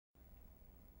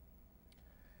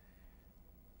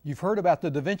You've heard about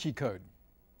the Da Vinci Code.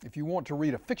 If you want to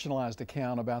read a fictionalized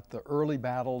account about the early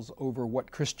battles over what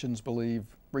Christians believe,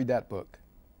 read that book.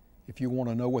 If you want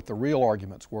to know what the real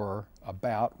arguments were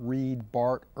about, read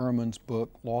Bart Ehrman's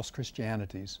book, Lost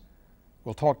Christianities.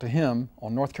 We'll talk to him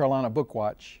on North Carolina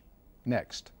Bookwatch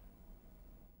next.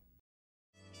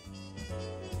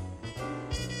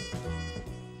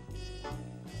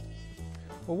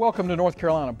 Well, welcome to North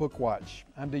Carolina Bookwatch.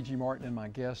 I'm D.G. Martin and my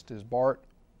guest is Bart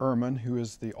Ehrman, who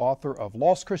is the author of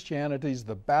Lost Christianities,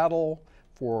 The Battle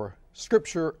for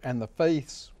Scripture and the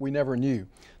Faiths We Never Knew.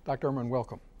 Dr. Ehrman,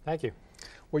 welcome. Thank you.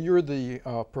 Well, you're the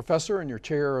professor and you're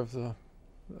chair of the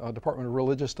Department of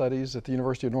Religious Studies at the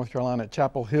University of North Carolina at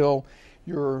Chapel Hill.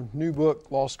 Your new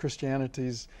book, Lost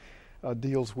Christianities,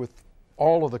 deals with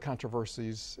all of the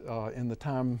controversies in the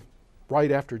time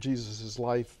right after Jesus'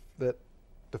 life that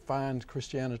defined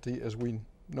Christianity as we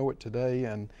know it today.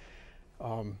 And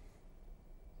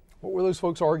what were those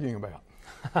folks arguing about?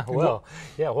 Well,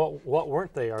 yeah, what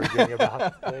weren't they arguing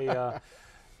about? The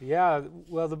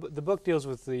book deals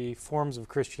with the forms of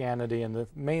Christianity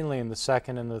mainly in the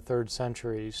 2nd and the 3rd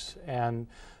centuries, and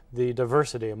the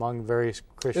diversity among various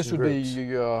Christian groups. This would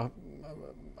be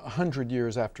 100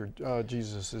 years after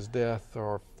Jesus' death,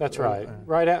 or that's right.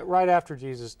 Right after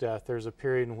Jesus' death, there's a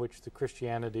period in which the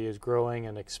Christianity is growing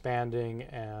and expanding.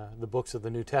 The books of the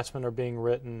New Testament are being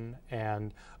written,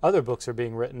 and other books are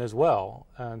being written as well.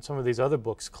 And some of these other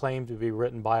books claim to be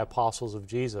written by apostles of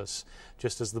Jesus,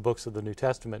 just as the books of the New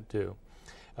Testament do.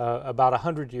 About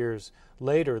 100 years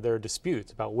later, there are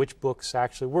disputes about which books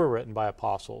actually were written by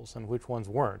apostles and which ones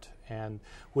weren't, and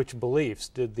which beliefs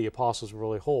did the apostles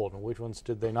really hold and which ones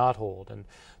did they not hold. And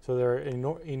so there are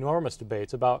enormous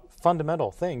debates about fundamental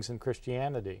things in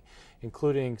Christianity,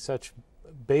 including such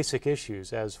basic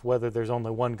issues as whether there's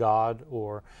only one God,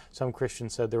 or some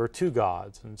Christians said there were 2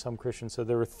 gods, and some Christians said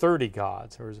there were 30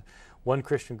 gods. There was one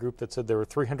Christian group that said there were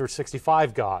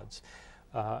 365 gods.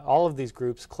 All of these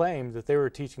groups claimed that they were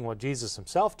teaching what Jesus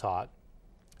himself taught,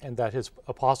 and that his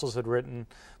apostles had written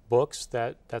books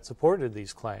that supported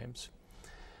these claims.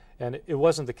 And it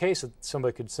wasn't the case that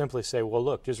somebody could simply say, well,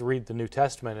 look, just read the New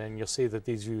Testament and you'll see that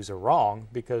these views are wrong,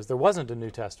 because there wasn't a New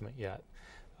Testament yet.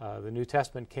 The New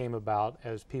Testament came about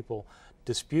as people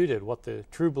disputed what the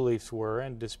true beliefs were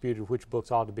and disputed which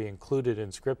books ought to be included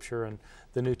in Scripture, and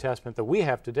the New Testament that we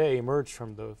have today emerged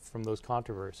from those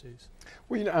controversies.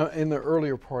 Well, you know, in the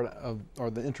earlier part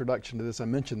or the introduction to this, I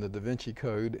mentioned the Da Vinci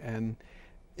Code, and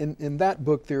in that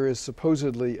book there is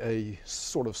supposedly a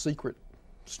sort of secret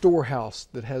storehouse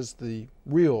that has the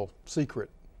real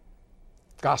secret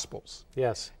Gospels.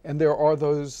 Yes. And there are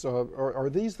those, are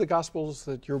these the Gospels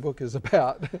that your book is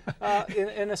about?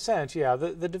 In a sense, yeah.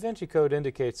 The Da Vinci Code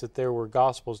indicates that there were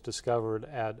Gospels discovered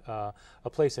at a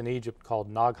place in Egypt called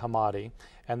Nag Hammadi,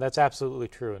 and that's absolutely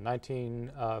true. In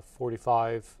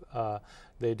 1945,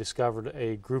 they discovered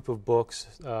a group of books,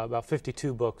 about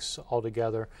 52 books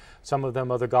altogether. Some of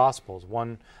them are the Gospels.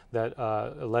 One that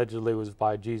allegedly was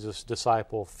by Jesus'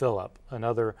 disciple Philip,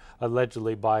 another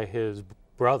allegedly by his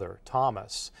brother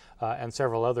Thomas, and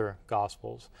several other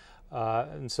Gospels.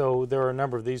 And so there are a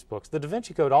number of these books. The Da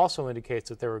Vinci Code also indicates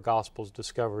that there were Gospels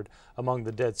discovered among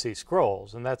the Dead Sea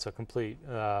Scrolls, and that's a complete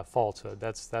falsehood.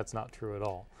 That's not true at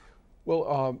all.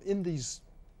 Well, in these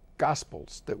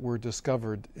Gospels that were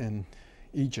discovered in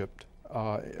Egypt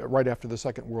right after the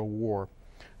Second World War,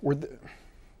 I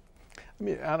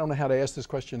don't know how to ask this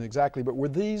question exactly, but were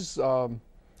these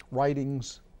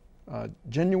writings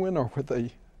genuine, or were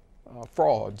they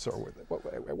frauds, or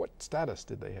what status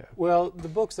did they have? Well, the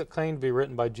books that claim to be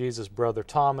written by Jesus' brother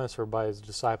Thomas or by his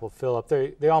disciple Philip,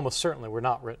 they almost certainly were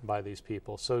not written by these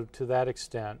people. So to that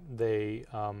extent, they,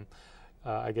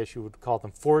 I guess you would call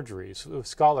them forgeries.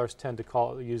 Scholars tend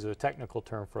to use a technical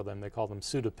term for them. They call them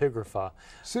pseudepigrapha,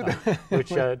 which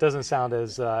doesn't sound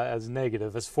as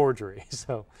negative as forgery.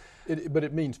 So. But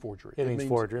it means forgery. It means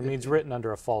forgery. It means written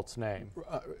under a false name.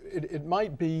 It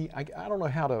might be, I don't know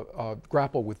how to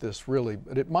grapple with this really,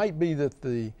 but it might be that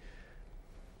the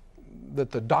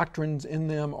doctrines in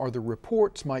them or the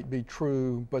reports might be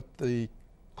true, but the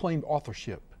claimed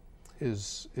authorship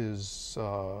is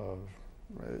well,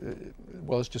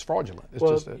 it's just fraudulent.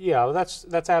 It's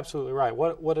that's absolutely right.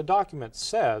 What a document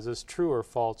says is true or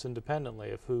false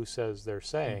independently of who says they're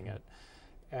saying it.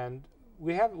 And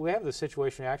we have the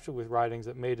situation actually with writings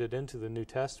that made it into the New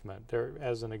Testament. There,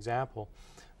 as an example,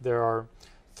 there are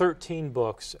 13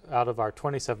 books out of our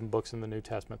 27 books in the New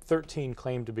Testament. 13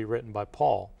 claim to be written by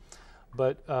Paul,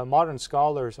 but modern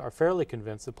scholars are fairly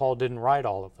convinced that Paul didn't write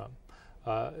all of them.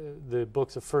 The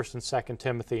books of 1st and 2nd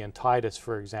Timothy and Titus,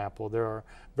 for example, there are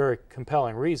very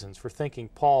compelling reasons for thinking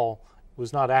Paul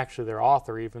was not actually their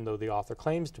author, even though the author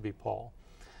claims to be Paul.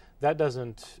 That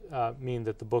doesn't mean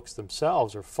that the books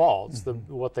themselves are false.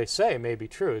 What they say may be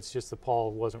true. It's just that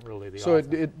Paul wasn't really the author.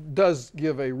 So it does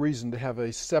give a reason to have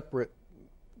a separate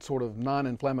sort of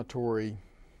non-inflammatory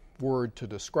word to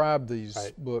describe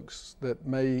these books that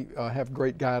may have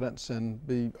great guidance and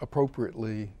be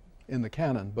appropriately in the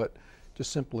canon, but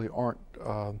just simply aren't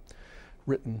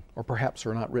written, or perhaps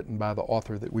are not written by the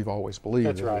author that we've always believed.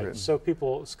 That's right. So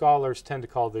scholars tend to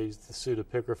call these the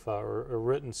pseudepigrapha, or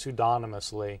written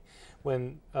pseudonymously,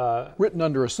 when written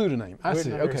under a pseudonym. I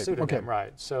see. Under a pseudonym,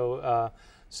 right? So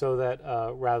that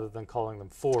rather than calling them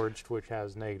forged, which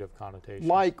has negative connotations.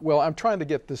 Well, I'm trying to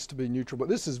get this to be neutral, but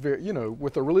this is very,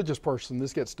 with a religious person,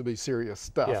 this gets to be serious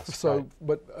stuff. Yes, so, right.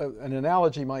 But an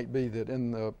analogy might be that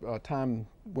in the time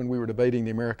when we were debating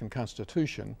the American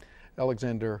Constitution,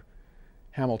 Alexander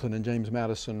Hamilton and James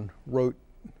Madison wrote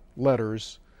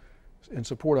letters in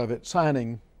support of it,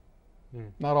 signing,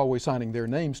 not always signing their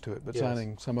names to it, but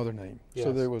signing some other name. Yes.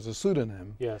 So there was a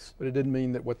pseudonym, but it didn't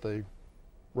mean that what they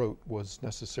wrote was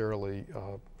necessarily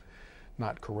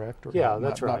not correct or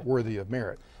not worthy of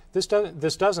merit. This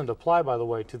doesn't apply, by the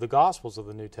way, to the Gospels of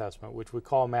the New Testament, which we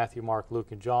call Matthew, Mark,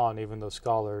 Luke, and John, even though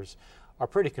scholars are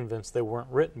pretty convinced they weren't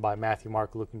written by Matthew,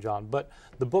 Mark, Luke, and John. But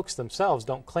the books themselves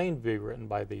don't claim to be written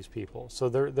by these people, so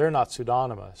they're not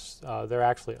pseudonymous. They're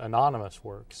actually anonymous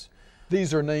works.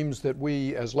 These are names that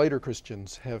we, as later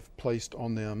Christians, have placed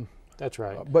on them. That's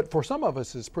right. But for some of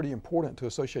us, it's pretty important to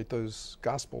associate those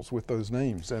Gospels with those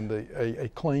names, and a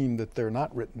claim that they're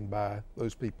not written by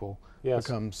those people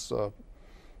becomes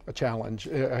a challenge,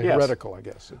 heretical, I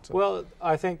guess. Well,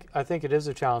 I think it is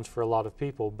a challenge for a lot of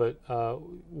people, but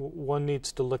one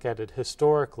needs to look at it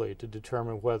historically to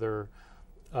determine whether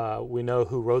we know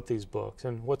who wrote these books.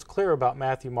 And what's clear about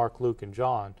Matthew, Mark, Luke, and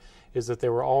John is that they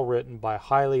were all written by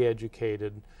highly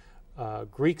educated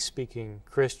Greek-speaking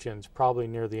Christians, probably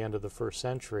near the end of the 1st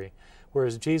century,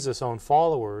 whereas Jesus' own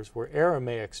followers were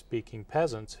Aramaic-speaking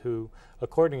peasants who,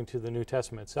 according to the New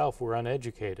Testament itself, were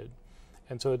uneducated.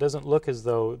 And so it doesn't look as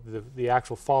though the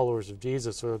actual followers of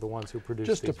Jesus are the ones who produced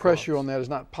these books. Just to press you on that, it's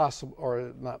not possible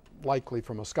or not likely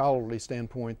from a scholarly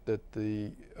standpoint that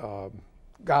the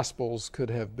Gospels could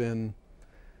have been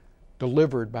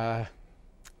delivered by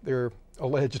their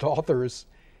alleged authors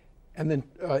and then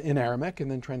in Aramaic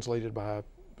and then translated by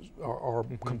or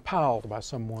compiled by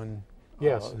someone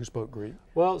who spoke Greek.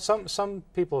 Well, some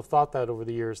people have thought that over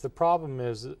the years. The problem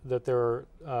is that there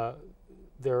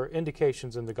are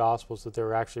indications in the Gospels that they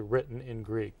were actually written in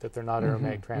Greek, that they're not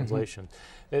Aramaic translations.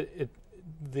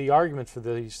 The argument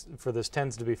for this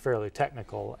tends to be fairly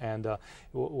technical, and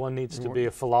one needs to be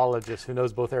a philologist who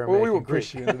knows both Aramaic and Greek. Well, we will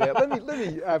push you into that.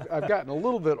 I've gotten a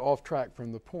little bit off track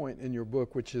from the point in your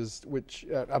book, which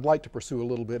I'd like to pursue a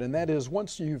little bit, and that is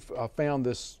once you've found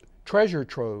this treasure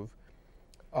trove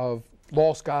of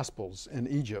lost Gospels in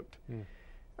Egypt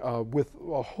with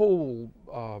a whole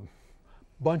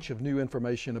bunch of new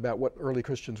information about what early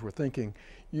Christians were thinking,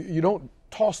 you don't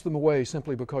toss them away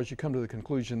simply because you come to the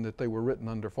conclusion that they were written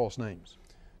under false names.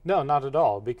 No, not at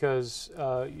all, because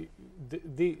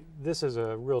this is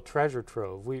a real treasure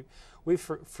trove. We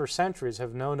for centuries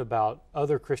have known about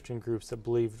other Christian groups that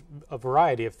believed a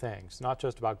variety of things, not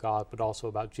just about God, but also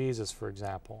about Jesus, for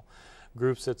example.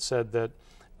 Groups that said that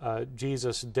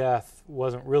Jesus' death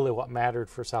wasn't really what mattered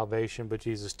for salvation, but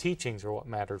Jesus' teachings are what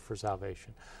mattered for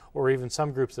salvation. Or even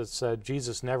some groups that said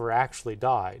Jesus never actually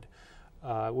died.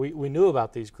 We knew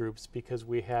about these groups because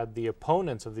we had the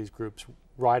opponents of these groups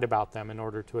write about them in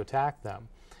order to attack them.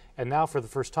 And now for the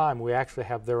first time we actually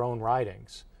have their own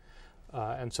writings.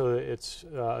 And so it's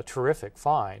a terrific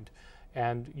find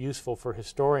and useful for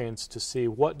historians to see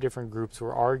what different groups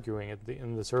were arguing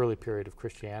in this early period of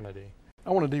Christianity. I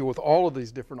want to deal with all of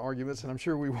these different arguments, and I'm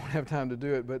sure we won't have time to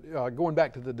do it, but going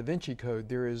back to the Da Vinci Code,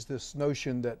 there is this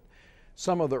notion that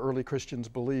some of the early Christians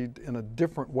believed in a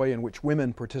different way in which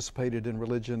women participated in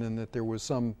religion, and that there was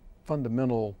some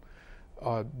fundamental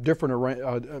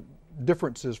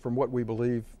differences from what we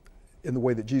believe in the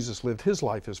way that Jesus lived his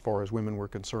life as far as women were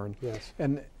concerned. Yes.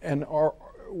 And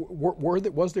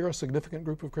was there a significant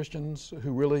group of Christians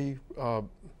who really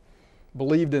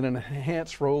believed in an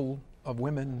enhanced role of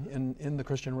women in the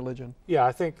Christian religion? Yeah,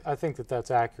 I think that that's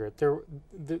accurate.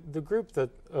 The group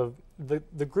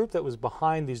that was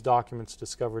behind these documents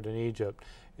discovered in Egypt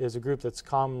is a group that's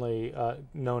commonly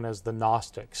known as the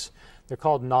Gnostics. They're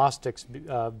called Gnostics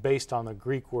based on the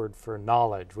Greek word for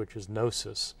knowledge, which is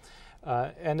gnosis.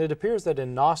 And it appears that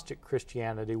in Gnostic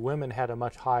Christianity, women had a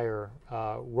much higher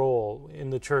role in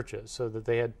the churches, so that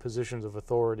they had positions of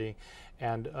authority,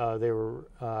 and they were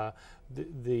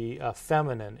the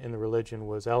feminine in the religion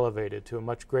was elevated to a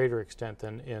much greater extent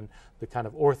than in the kind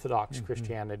of Orthodox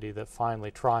Christianity that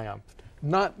finally triumphed.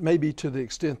 Not maybe to the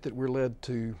extent that we're led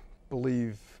to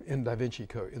believe in Da Vinci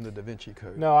Code, in the Da Vinci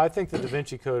Code. No, I think the Da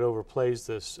Vinci Code overplays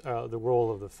this, the role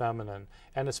of the feminine,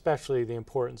 and especially the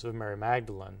importance of Mary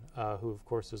Magdalene, who of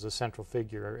course is a central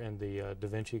figure in the Da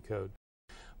Vinci Code.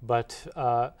 But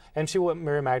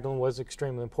Mary Magdalene was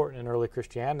extremely important in early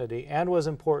Christianity, and was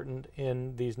important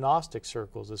in these Gnostic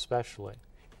circles especially.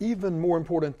 Even more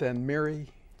important than Mary,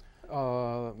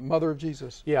 Mother of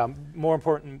Jesus? Yeah, more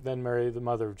important than Mary, the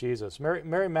Mother of Jesus.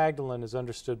 Mary Magdalene is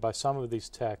understood by some of these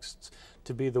texts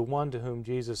to be the one to whom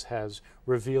Jesus has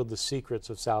revealed the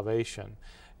secrets of salvation.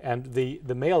 And the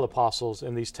male apostles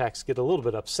in these texts get a little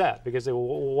bit upset because they, well,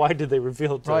 why did they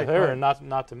reveal it to her and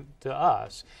not to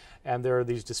us? And there are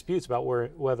these disputes about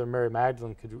whether Mary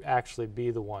Magdalene could actually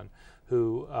be the one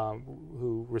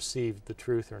who received the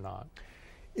truth or not.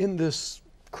 In this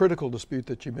critical dispute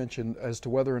that you mentioned as to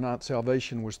whether or not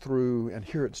salvation was through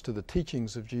adherence to the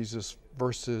teachings of Jesus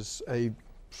versus a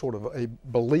sort of a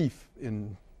belief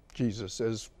in Jesus,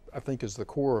 as I think is the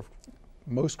core of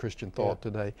most Christian thought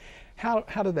today. How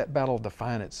did that battle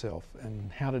define itself,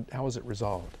 and how was it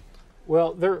resolved?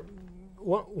 Well,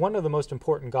 one of the most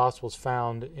important gospels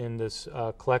found in this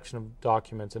collection of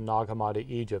documents in Nag Hammadi,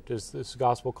 Egypt, is this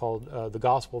gospel called the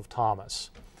Gospel of Thomas.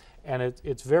 And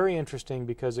it's very interesting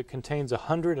because it contains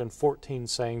 114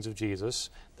 sayings of Jesus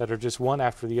that are just one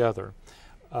after the other.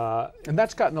 And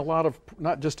that's gotten a lot of,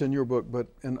 not just in your book, but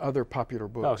in other popular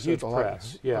books. Oh, huge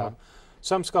press, yeah.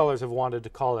 Some scholars have wanted to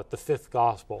call it the fifth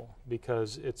gospel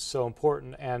because it's so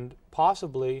important, and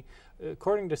possibly,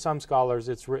 according to some scholars,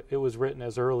 it was written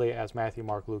as early as Matthew,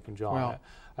 Mark, Luke, and John. Wow.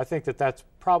 I think that's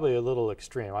probably a little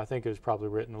extreme. I think it was probably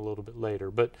written a little bit later,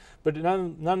 but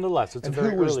nonetheless, it's a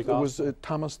very early gospel. Was it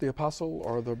Thomas the Apostle,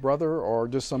 or the brother, or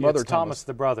just some other Thomas? Thomas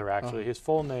the brother, actually. His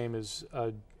full name is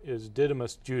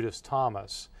Didymus Judas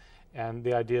Thomas, and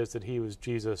the idea is that he was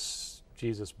Jesus'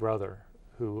 brother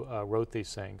who wrote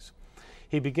these things.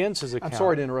 He begins his account. I'm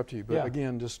sorry to interrupt you, but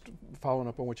again, just following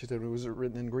up on what you said, was it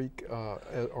written in Greek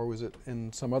or was it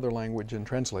in some other language and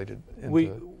translated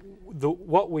into?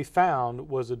 What we found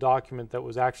was a document that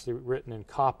was actually written in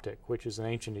Coptic, which is an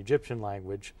ancient Egyptian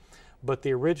language, but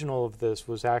the original of this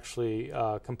was actually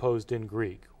composed in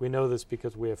Greek. We know this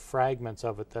because we have fragments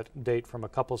of it that date from a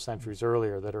couple centuries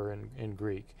earlier that are in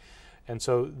Greek. And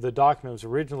so the document was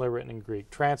originally written in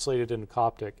Greek, translated into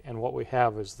Coptic, and what we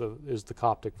have is the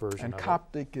Coptic version of it. And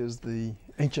Coptic is the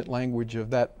ancient language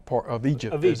of that part of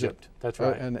Egypt. Of Egypt, that's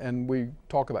right. And we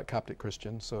talk about Coptic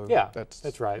Christians, so yeah,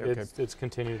 that's right. Okay. It's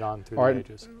continued on through the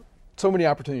ages. So many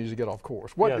opportunities to get off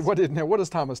course. What does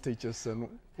Thomas teach us?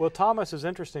 Well, Thomas is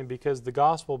interesting because the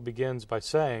gospel begins by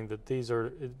saying that these are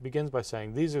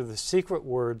the secret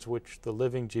words which the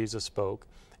living Jesus spoke,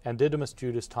 and Didymus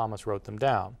Judas Thomas wrote them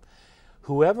down.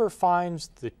 Whoever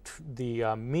finds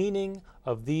the meaning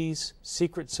of these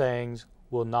secret sayings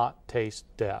will not taste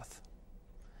death.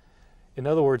 In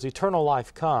other words, eternal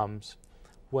life comes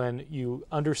when you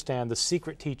understand the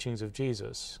secret teachings of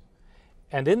Jesus.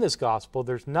 And in this gospel,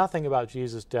 there's nothing about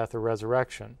Jesus' death or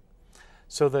resurrection.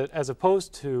 So that as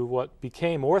opposed to what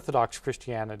became Orthodox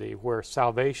Christianity, where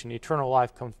salvation, eternal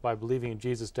life comes by believing in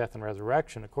Jesus' death and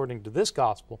resurrection, according to this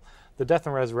gospel, the death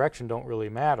and resurrection don't really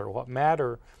matter. What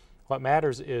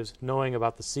matters is knowing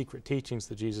about the secret teachings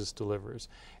that Jesus delivers.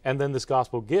 And then this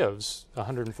gospel gives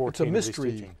 114 It's a mystery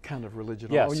of these teachings. Kind of religion.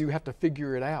 Yes. Oh, you have to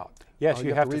figure it out. Yes,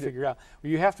 you have to figure it out.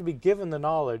 You have to be given the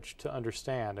knowledge to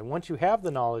understand. And once you have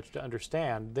the knowledge to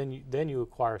understand, then you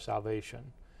acquire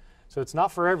salvation. So it's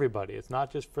not for everybody. It's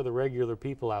not just for the regular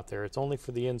people out there. It's only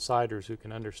for the insiders who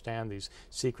can understand these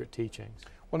secret teachings.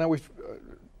 Well, now we've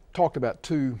talked about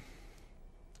two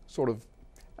sort of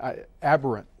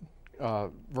aberrant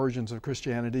versions of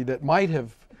Christianity that might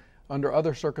have, under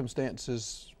other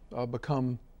circumstances,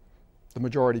 become the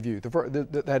majority view.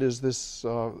 That is this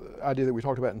idea that we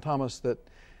talked about in Thomas, that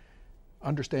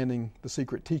understanding the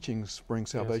secret teachings brings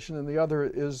salvation, and the other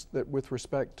is that with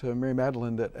respect to Mary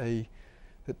Magdalene, that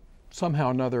somehow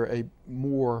or another a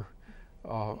more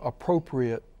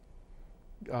appropriate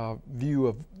view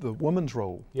of the woman's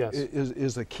role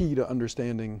is a key to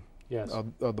understanding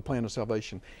of the plan of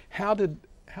salvation. How did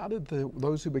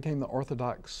those who became the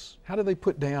Orthodox, how did they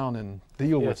put down and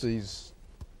deal with these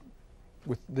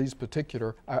with these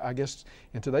particular, I guess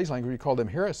in today's language we call them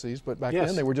heresies, but back Yes.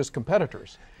 then they were just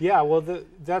competitors. Yeah, well,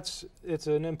 it's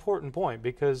an important point,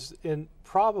 because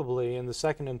probably in the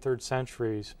 2nd and 3rd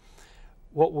centuries,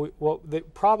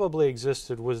 what probably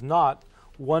existed was not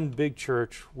one big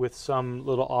church with some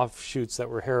little offshoots that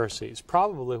were heresies.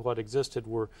 Probably what existed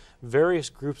were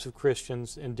various groups of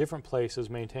Christians in different places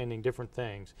maintaining different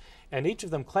things, and each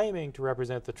of them claiming to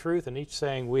represent the truth, and each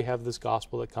saying, we have this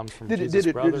gospel that comes from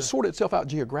Jesus' brother. Did it sort itself out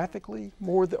geographically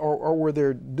more, or were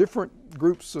there different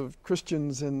groups of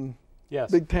Christians in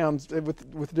Yes. big towns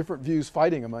with different views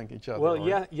fighting among each other?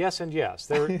 Well, yes and yes.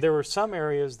 There were some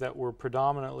areas that were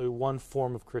predominantly one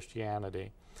form of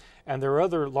Christianity. And there are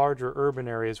other larger urban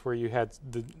areas where you had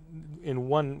in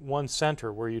one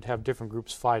center where you'd have different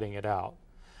groups fighting it out.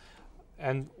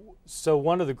 And so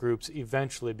one of the groups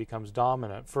eventually becomes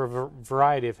dominant for a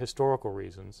variety of historical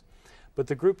reasons. But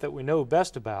the group that we know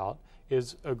best about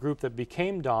is a group that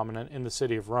became dominant in the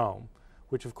city of Rome,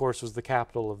 which of course was the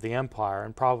capital of the empire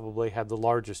and probably had the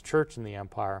largest church in the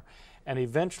empire. And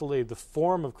eventually the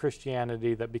form of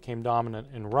Christianity that became dominant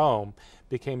in Rome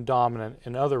became dominant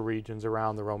in other regions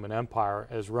around the Roman Empire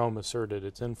as Rome asserted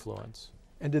its influence.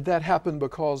 And did that happen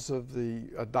because of the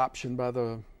adoption by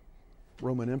the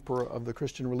Roman emperor of the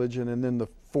Christian religion and then the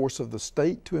force of the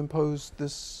state to impose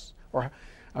this? Or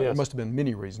Yes. there must have been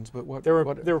many reasons, but what? There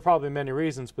were probably many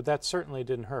reasons, but that certainly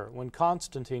didn't hurt. When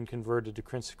Constantine converted to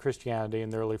Christianity in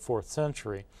the early 4th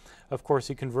century, of course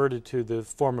he converted to the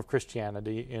form of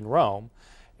Christianity in Rome,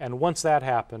 and once that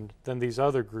happened, then these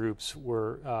other groups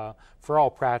were, for all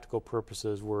practical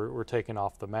purposes, were taken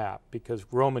off the map, because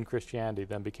Roman Christianity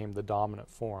then became the dominant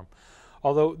form.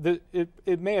 Although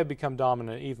it may have become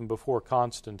dominant even before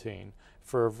Constantine,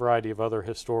 for a variety of other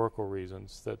historical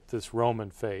reasons, that this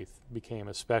Roman faith became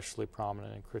especially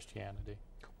prominent in Christianity.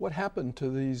 What happened to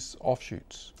these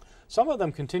offshoots? Some of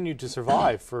them continued to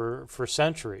survive for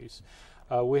centuries.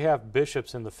 We have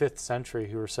bishops in the 5th century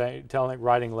who are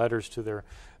writing letters to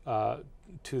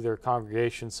their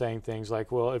congregation saying things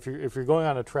like, well, if you're going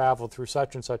on a travel through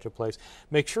such and such a place,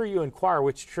 make sure you inquire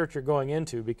which church you're going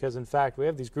into, because in fact we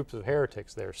have these groups of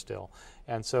heretics there still.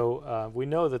 And so we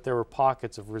know that there were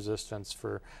pockets of resistance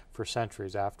for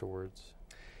centuries afterwards.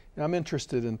 Now, I'm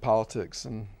interested in politics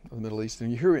in the Middle East, and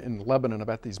you hear in Lebanon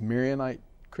about these Maronite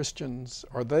Christians.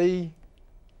 Are there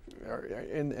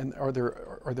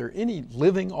any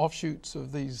living offshoots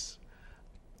of these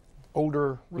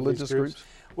older religious groups?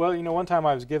 Well, you know, one time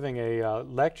I was giving a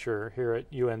lecture here at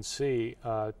UNC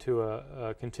to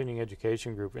a continuing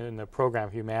education group in the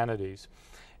program Humanities,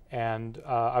 and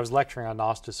I was lecturing on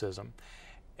Gnosticism.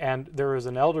 And there was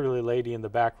an elderly lady in the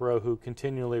back row who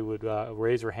continually would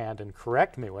raise her hand and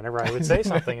correct me whenever I would say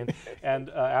something.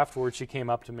 And afterwards she came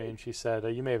up to me and she said,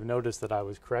 you may have noticed that I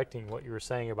was correcting what you were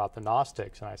saying about the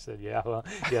Gnostics. And I said, yeah, well,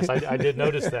 yes, I did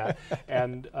notice that.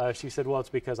 And she said, well, it's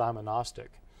because I'm a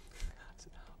Gnostic.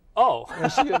 Oh.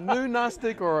 Is she a new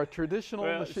Gnostic or a traditional?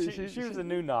 Well, she was a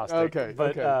new Gnostic. Okay.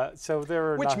 But, okay. So there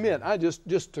were which meant,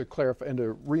 just to clarify and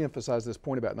to reemphasize this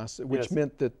point about Gnostic,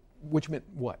 which meant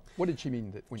what? What did she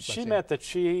mean? She meant that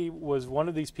she was one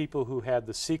of these people who had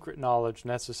the secret knowledge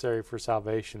necessary for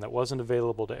salvation that wasn't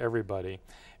available to everybody,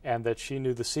 and that she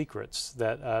knew the secrets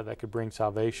that could bring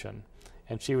salvation.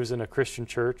 And she was in a Christian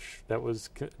church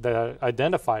that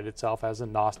identified itself as a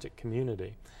Gnostic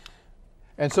community.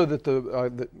 And so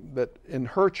that in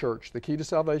her church, the key to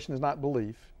salvation is not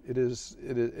belief. It is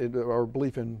or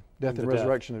belief in death and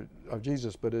resurrection of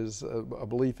Jesus, but is a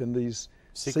belief in these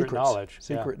secret knowledge.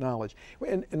 Secret knowledge.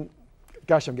 And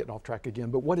gosh, I'm getting off track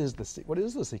again. But what is the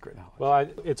secret knowledge? Well,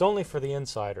 it's only for the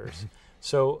insiders.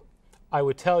 So I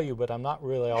would tell you, but I'm not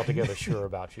really altogether sure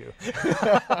about you.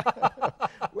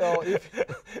 Well,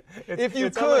 if you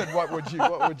could, what would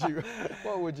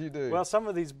you do? Well, some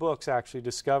of these books actually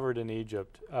discovered in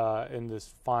Egypt, in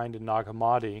this find in Nag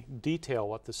Hammadi, detail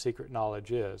what the secret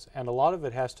knowledge is, and a lot of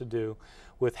it has to do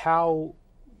with how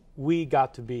we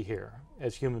got to be here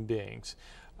as human beings.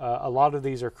 A lot of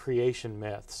these are creation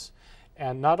myths,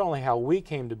 and not only how we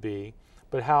came to be,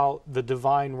 but how the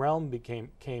divine realm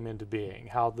came into being,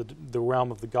 how the realm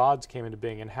of the gods came into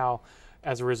being, and how,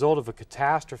 as a result of a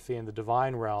catastrophe in the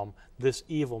divine realm, this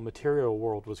evil material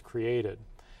world was created.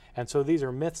 And so these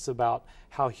are myths about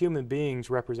how human beings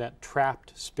represent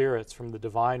trapped spirits from the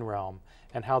divine realm,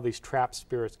 and how these trapped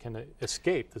spirits can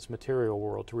escape this material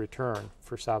world to return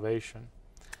for salvation.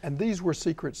 And these were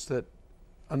secrets that,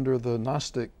 under the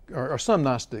Gnostic, or some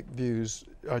Gnostic views,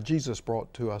 Jesus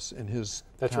brought to us in his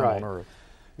time on earth.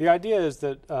 The idea is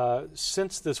that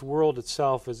since this world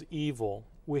itself is evil,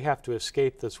 we have to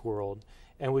escape this world.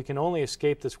 And we can only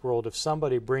escape this world if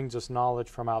somebody brings us knowledge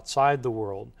from outside the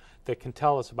world that can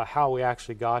tell us about how we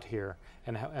actually got here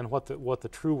and what the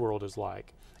true world is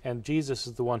like. And Jesus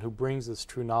is the one who brings this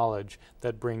true knowledge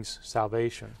that brings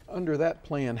salvation. Under that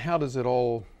plan, how does it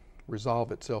all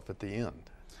resolve itself at the end?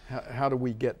 How do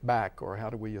we get back, or how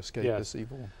do we escape this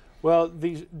evil? Well,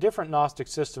 these different Gnostic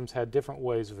systems had different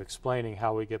ways of explaining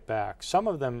how we get back. Some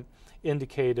of them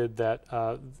indicated that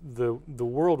the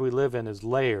world we live in is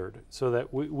layered, so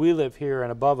that we live here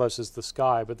and above us is the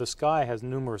sky, but the sky has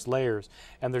numerous layers,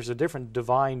 and there's a different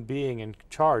divine being in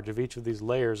charge of each of these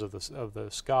layers of the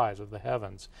skies, of the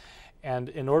heavens. And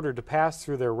in order to pass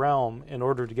through their realm, in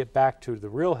order to get back to the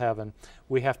real heaven,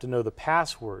 we have to know the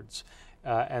passwords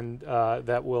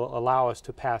that will allow us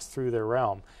to pass through their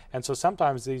realm. And so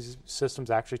sometimes these systems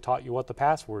actually taught you what the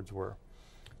passwords were.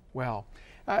 Wow.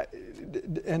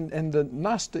 And the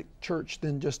Gnostic church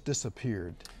then just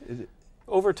disappeared.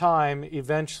 Over time,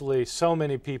 eventually, so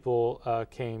many people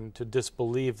came to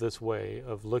disbelieve this way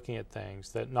of looking at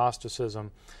things that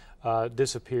Gnosticism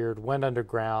disappeared, went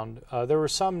underground. There were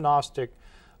some Gnostic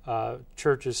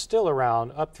churches still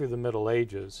around up through the Middle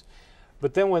Ages.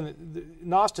 But then when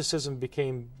Gnosticism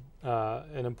became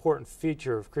an important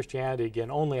feature of Christianity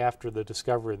again only after the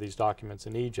discovery of these documents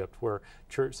in Egypt, where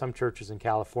some churches in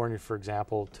California, for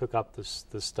example, took up this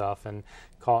stuff and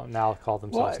now call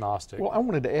themselves Gnostic. Well, I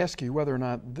wanted to ask you whether or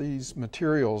not these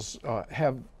materials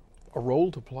have a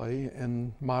role to play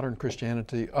in modern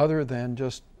Christianity other than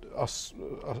just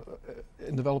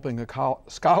in developing a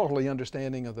scholarly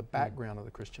understanding of the background of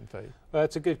the Christian faith.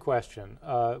 That's a good question.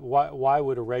 Why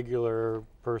would a regular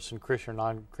person, Christian or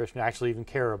non-Christian, actually even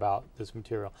care about this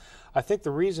material? I think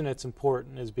the reason it's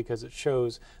important is because it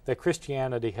shows that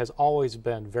Christianity has always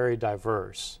been very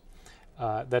diverse,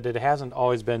 that it hasn't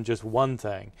always been just one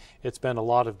thing. It's been a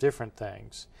lot of different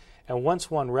things. And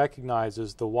once one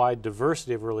recognizes the wide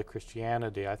diversity of early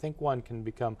Christianity, I think one can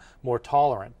become more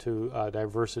tolerant to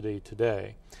diversity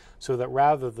today. So that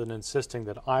rather than insisting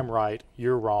that I'm right,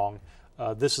 you're wrong,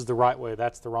 this is the right way,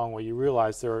 that's the wrong way, you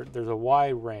realize there's a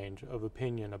wide range of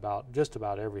opinion about just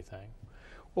about everything.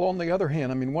 Well, on the other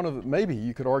hand, I mean, maybe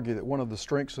you could argue that one of the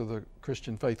strengths of the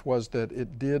Christian faith was that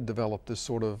it did develop this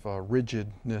sort of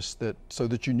rigidness so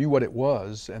that you knew what it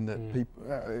was, and that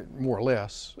people, more or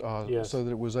less, so that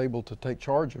it was able to take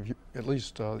charge of at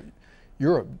least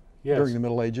Europe during the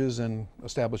Middle Ages and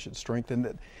establish its strength, and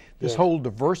that this whole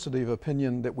diversity of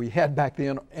opinion that we had back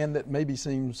then, and that maybe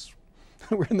seems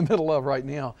we're in the middle of right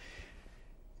now,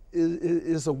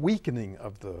 is a weakening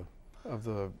of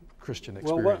the Christian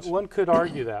experience. Well, one could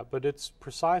argue that, but it's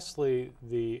precisely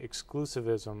the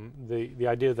exclusivism, the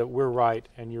idea that we're right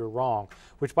and you're wrong,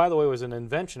 which, by the way, was an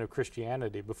invention of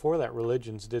Christianity. Before that,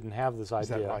 religions didn't have this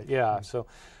idea. Is that right? Yeah. So,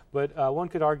 but one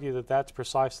could argue that that's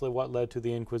precisely what led to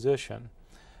the Inquisition,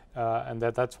 and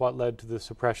that's what led to the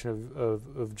suppression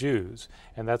of Jews,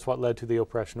 and that's what led to the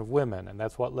oppression of women, and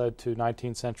that's what led to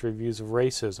 19th century views of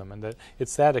racism, and that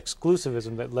it's that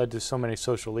exclusivism that led to so many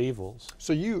social evils.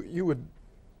 So you would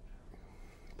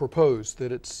propose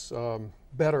that it's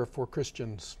better for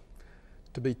Christians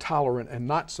to be tolerant and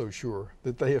not so sure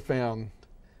that they have found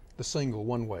the single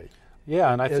one way.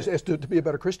 Yeah, and as to be a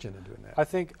better Christian in doing that.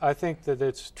 I think that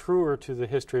it's truer to the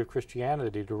history of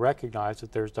Christianity to recognize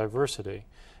that there's diversity,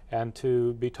 and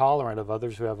to be tolerant of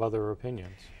others who have other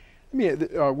opinions.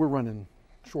 We're running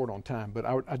short on time, but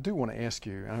I do want to ask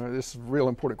you, this is a real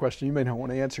important question, you may not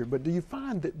want to answer, but do you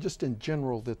find that just in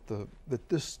general that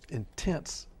this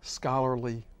intense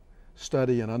scholarly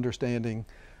study and understanding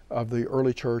of the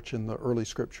early church and the early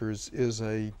scriptures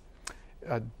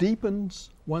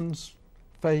deepens one's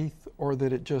faith, or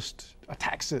that it just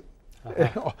attacks it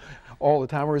all the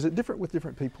time, or is it different with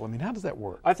different people? I mean, how does that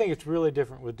work? I think it's really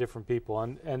different with different people,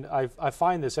 and I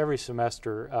find this every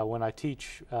semester when I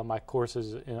teach my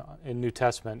courses in New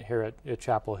Testament here at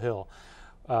Chapel Hill.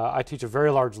 I teach a very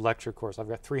large lecture course. I've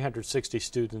got 360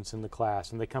 students in the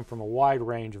class, and they come from a wide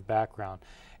range of background.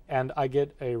 And I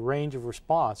get a range of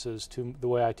responses to the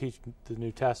way I teach the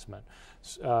New Testament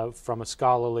from a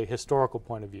scholarly, historical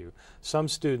point of view. Some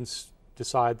students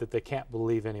decide that they can't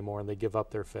believe anymore and they give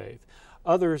up their faith.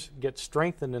 Others get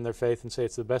strengthened in their faith and say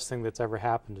it's the best thing that's ever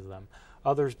happened to them.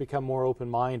 Others become more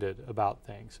open-minded about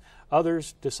things.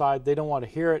 Others decide they don't want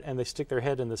to hear it and they stick their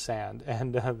head in the sand.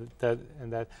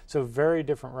 So very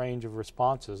different range of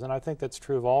responses. And I think that's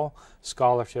true of all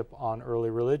scholarship on early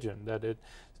religion, that it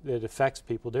affects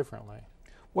people differently.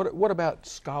 What about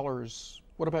scholars?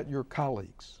 What about your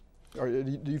colleagues?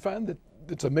 Do you find that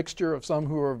it's a mixture of some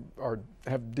who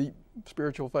have deep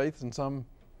spiritual faith and some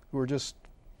who are just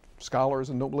scholars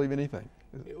and don't believe anything?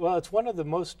 Well, it's one of the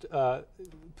most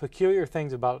peculiar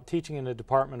things about teaching in the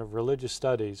Department of Religious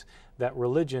Studies that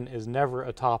religion is never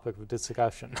a topic of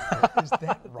discussion. Is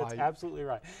that right? That's absolutely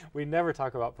right. We never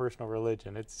talk about personal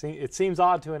religion. It seems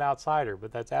odd to an outsider,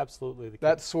 but that's absolutely the case.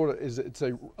 That sort of it's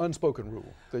a unspoken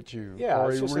rule that you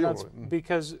are it's a just real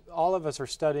because all of us are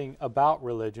studying about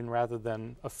religion rather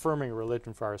than affirming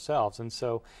religion for ourselves, and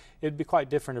so it'd be quite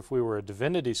different if we were a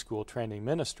divinity school training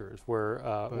ministers, where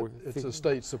it's a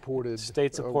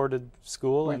state-supported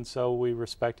school, and so we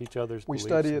respect each other's we beliefs.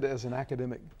 study it as an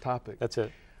academic topic. That's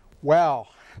it. Wow,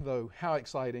 though, how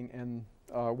exciting, and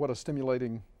what a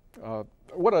stimulating,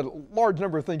 what a large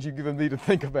number of things you've given me to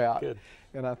think about. Good.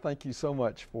 And I thank you so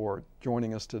much for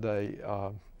joining us today,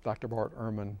 Dr. Bart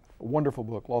Ehrman. A wonderful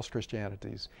book, Lost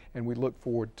Christianities, and we look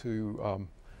forward to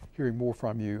hearing more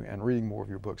from you and reading more of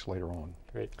your books later on.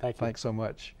 Great, thank you. Thanks so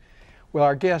much. Well,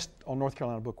 our guest on North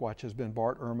Carolina Bookwatch has been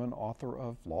Bart Ehrman, author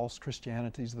of Lost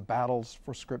Christianities, The Battles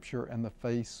for Scripture and the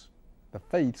Faiths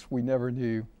We Never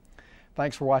Knew.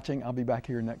 Thanks for watching. I'll be back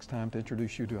here next time to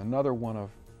introduce you to another one of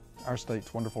our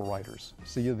state's wonderful writers.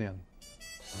 See you then.